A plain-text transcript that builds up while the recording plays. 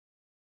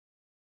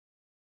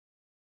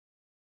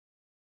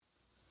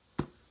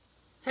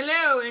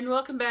Hello and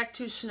welcome back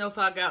to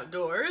Snowfog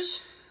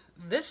Outdoors.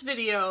 This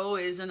video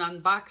is an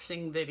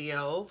unboxing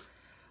video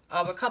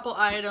of a couple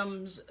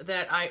items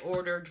that I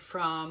ordered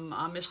from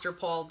Mr.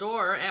 Paul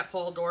Dore at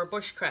Paul Dore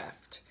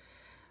Bushcraft.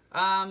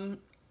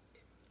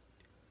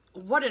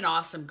 What an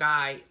awesome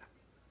guy.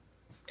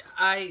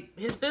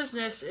 His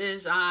business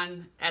is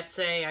on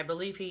Etsy. I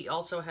believe he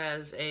also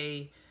has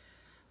a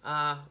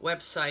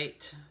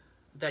website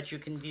that you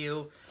can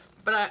view.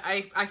 But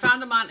I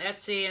found him on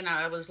Etsy, and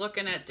I was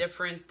looking at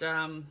different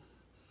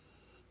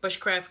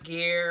bushcraft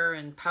gear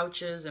and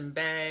pouches and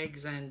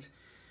bags. And,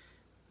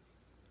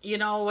 you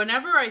know,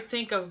 whenever I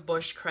think of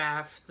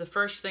bushcraft, the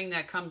first thing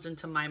that comes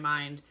into my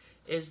mind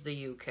is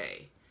the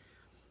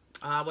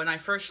UK. When I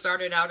first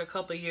started out a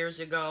couple years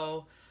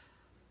ago,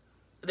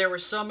 there were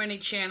so many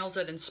channels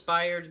that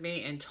inspired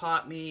me and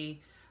taught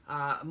me.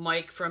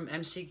 Mike from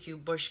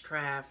MCQ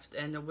Bushcraft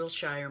and the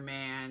Wilshire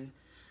Man,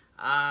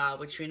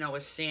 which we know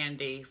is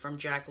Sandy from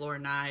Jack Lore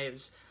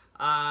Knives,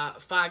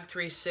 Fog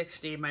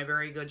 360, my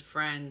very good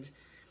friend,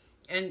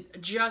 and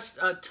just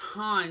a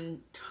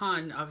ton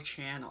of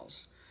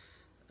channels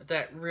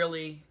that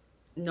really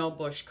know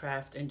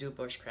bushcraft and do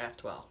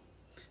bushcraft well.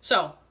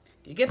 So,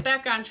 to get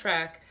back on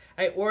track,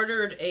 I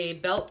ordered a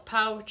belt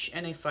pouch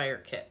and a fire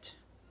kit.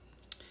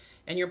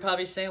 And you're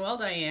probably saying, well,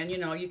 Diane, you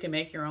know, you can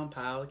make your own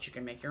pouch, you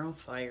can make your own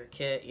fire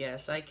kit.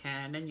 Yes, I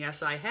can, and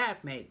yes, I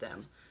have made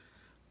them.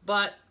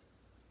 But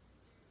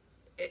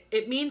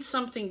it means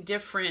something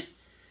different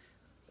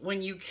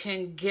when you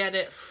can get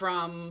it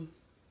from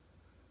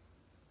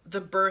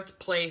the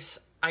birthplace,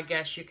 I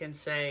guess you can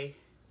say,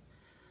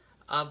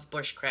 of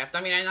bushcraft.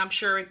 I mean, I'm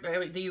sure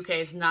the UK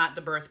is not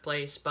the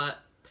birthplace, but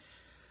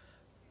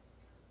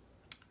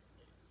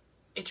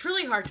it's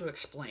really hard to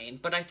explain,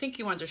 but I think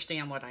you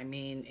understand what I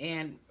mean.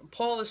 And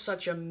Paul is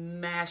such a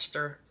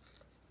master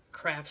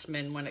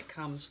craftsman when it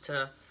comes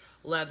to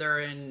leather,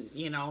 and,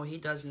 you know, he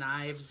does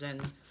knives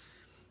and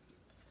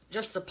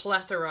just a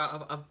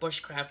plethora of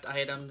bushcraft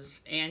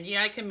items. And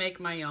yeah, I can make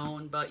my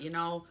own, but, you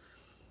know,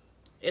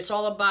 it's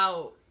all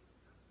about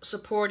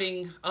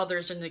supporting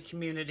others in the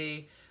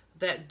community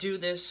that do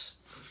this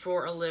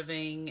for a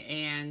living,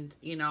 and,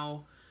 you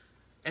know,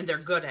 and they're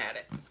good at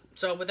it.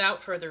 So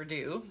without further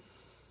ado,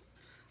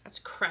 let's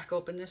crack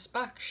open this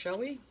box, shall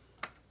we?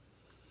 I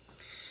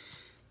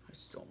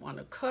just don't want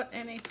to cut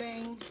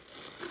anything.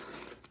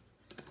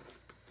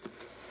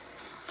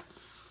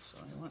 So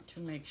I want to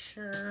make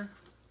sure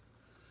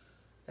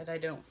that I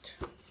don't.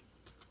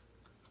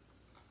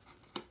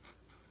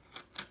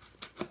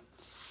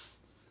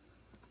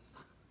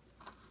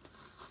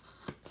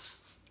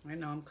 I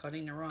know I'm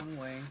cutting the wrong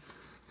way.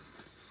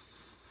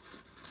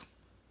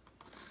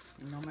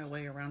 I know my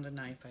way around a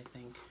knife, I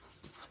think.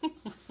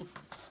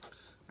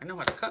 I know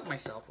how to cut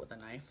myself with a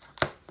knife.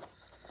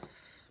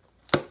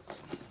 I'm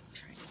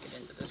trying to get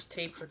into this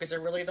tape because I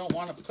really don't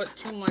want to put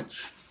too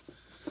much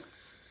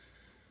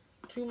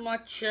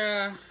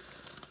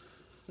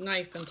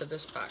knife into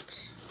this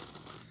box.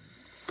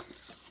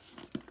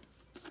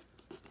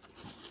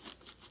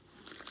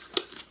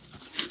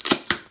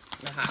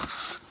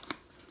 Aha.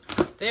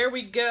 There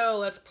we go.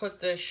 Let's put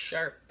this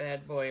sharp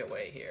bad boy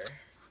away here.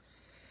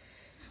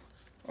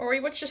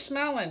 Ori, what you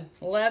smelling?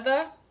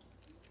 Leather?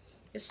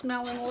 You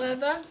smelling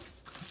leather?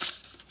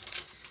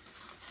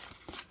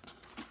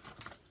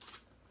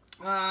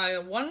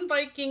 One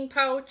Viking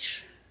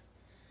pouch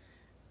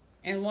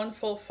and one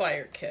full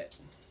fire kit.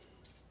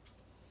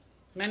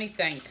 Many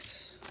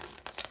thanks.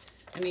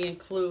 And he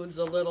includes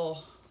a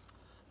little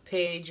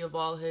page of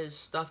all his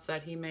stuff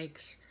that he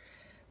makes.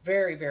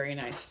 Very, very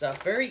nice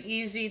stuff. Very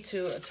easy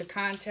to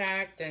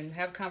contact and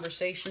have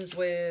conversations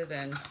with,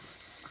 and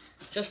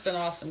just an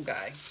awesome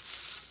guy.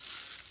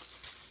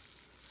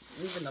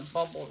 Even the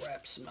bubble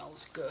wrap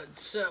smells good.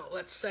 So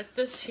let's set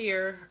this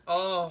here.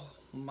 Oh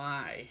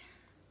my.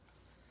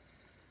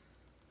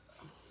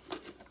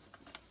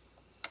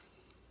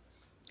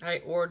 I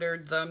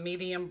ordered the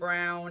medium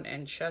brown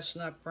and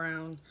chestnut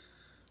brown.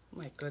 Oh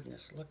my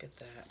goodness, look at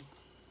that.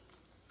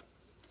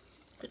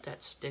 Look at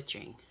that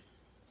stitching.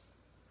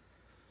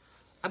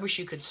 I wish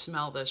you could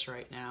smell this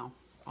right now.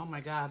 Oh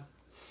my God.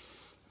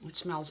 It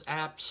smells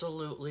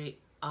absolutely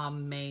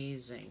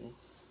amazing.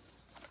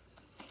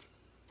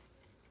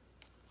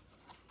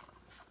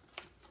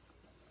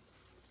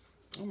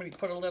 I'm going to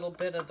put a little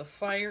bit of the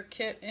fire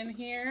kit in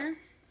here.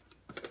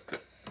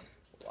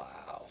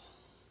 Wow.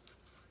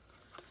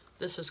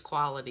 This is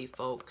quality,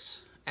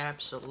 folks.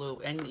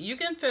 Absolute. And you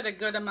can fit a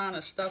good amount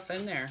of stuff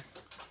in there.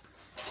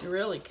 You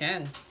really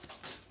can.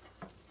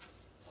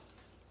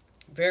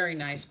 Very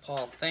nice,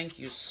 Paul. Thank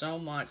you so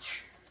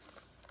much.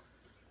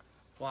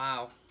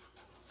 Wow.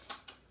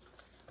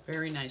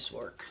 Very nice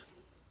work.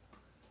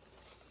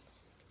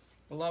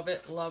 Love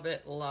it, love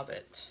it, love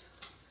it.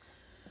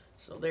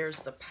 So there's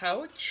the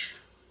pouch.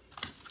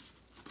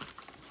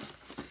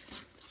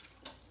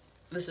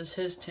 This is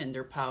his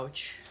tinder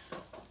pouch.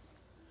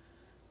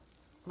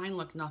 Mine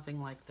look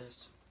nothing like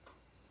this.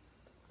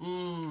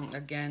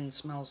 Again,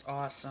 smells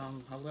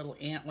awesome. A little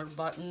antler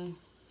button.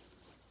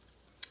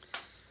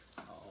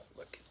 Oh,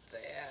 look at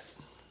that.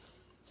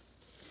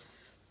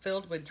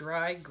 filled with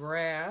dry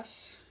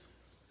grass.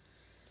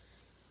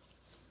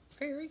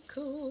 Very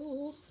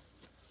cool.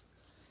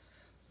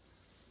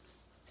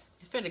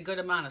 You fit a good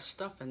amount of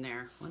stuff in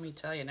there, let me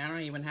tell you, and I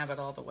don't even have it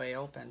all the way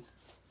open.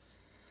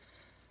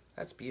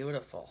 That's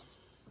beautiful.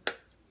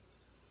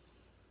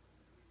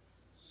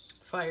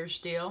 Fire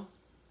steel,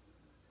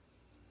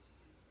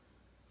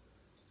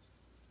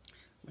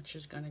 which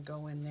is going to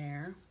go in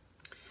there.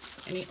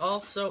 And he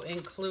also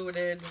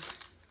included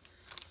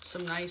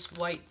some nice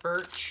white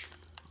birch.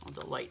 Oh,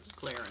 the light's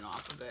glaring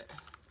off of it.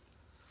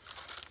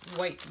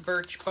 White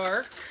birch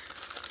bark.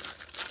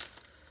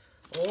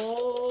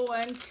 Oh,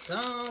 and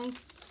some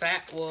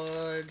fat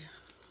wood.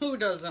 Who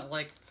doesn't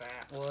like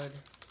fat wood?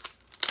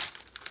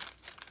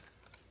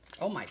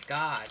 Oh my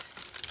God.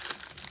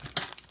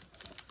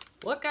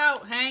 Look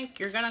out, Hank.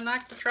 You're gonna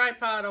knock the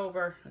tripod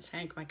over. That's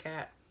Hank, my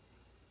cat.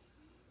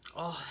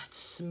 Oh, that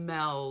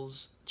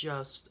smells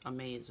just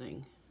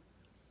amazing.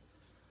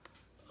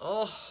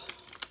 Oh,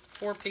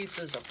 4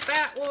 pieces of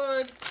fat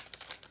wood.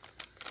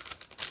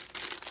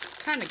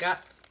 Kind of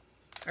got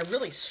a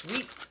really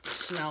sweet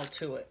smell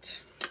to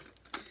it.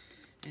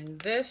 And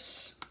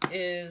this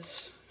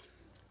is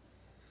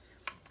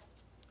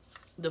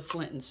the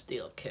flint and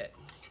steel kit.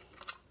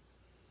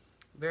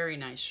 Very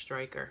nice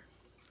striker.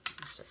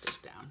 Let's set this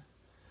down.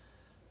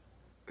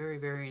 Very,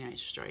 very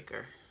nice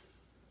striker.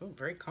 Ooh,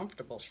 very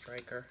comfortable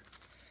striker.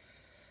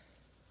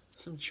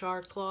 Some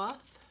char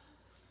cloth.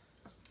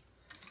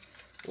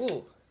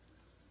 Ooh,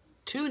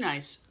 2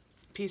 nice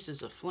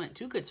pieces of flint.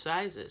 2 good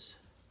sizes.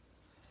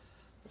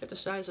 Look at the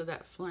size of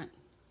that flint.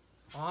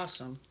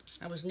 Awesome.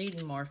 I was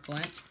needing more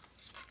flint.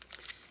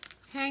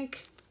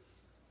 Hank,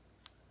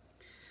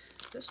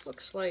 this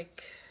looks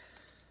like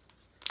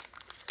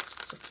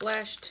it's a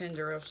flash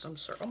tinder of some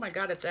sort. Oh my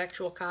God, it's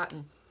actual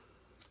cotton.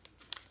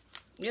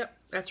 Yep,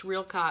 that's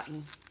real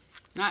cotton.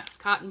 Not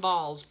cotton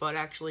balls, but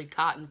actually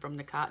cotton from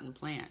the cotton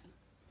plant.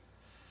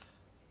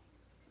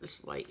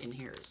 This light in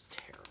here is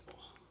terrible.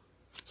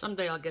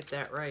 Someday I'll get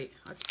that right.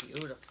 That's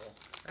beautiful.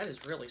 That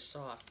is really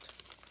soft.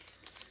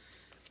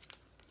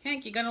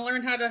 Hank, you gonna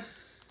learn how to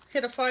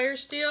hit a fire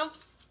steel?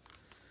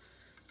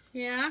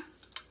 Yeah?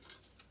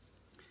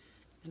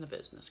 And a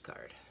business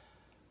card.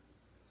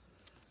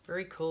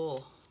 Very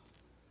cool.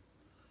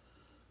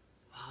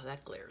 Wow,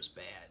 that glares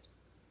bad.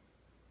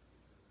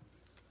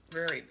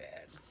 Very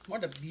bad.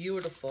 What a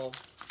beautiful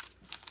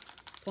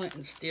flint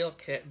and steel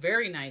kit.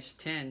 Very nice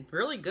tin.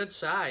 Really good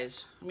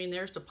size. I mean,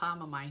 there's the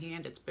palm of my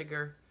hand. It's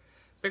bigger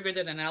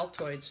than an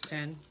Altoids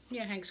tin.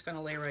 Yeah, Hank's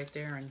gonna lay right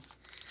there and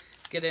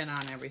get in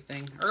on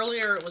everything.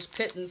 Earlier it was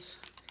Pittance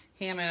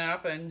hamming it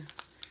up, and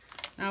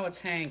now it's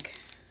Hank.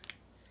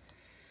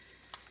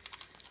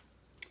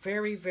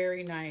 Very,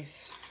 very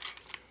nice.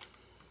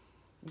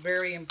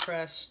 Very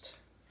impressed.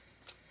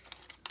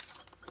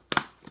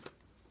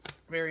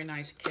 Very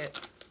nice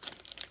kit.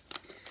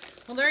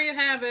 Well, there you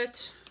have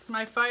it.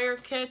 My fire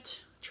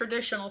kit,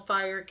 traditional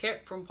fire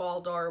kit from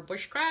Paul Dore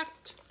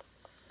Bushcraft.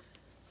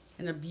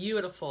 In a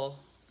beautiful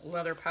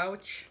leather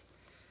pouch.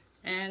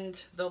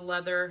 And the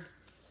leather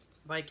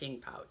Viking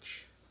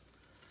pouch.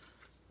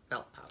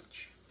 Belt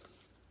pouch.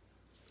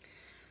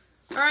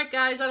 Alright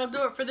guys, that'll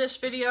do it for this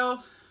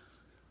video.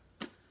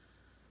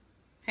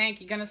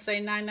 Hank, you gonna say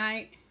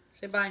night-night?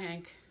 Say bye,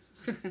 Hank.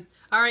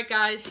 Alright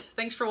guys,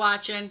 thanks for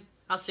watching.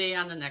 I'll see you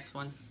on the next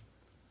one.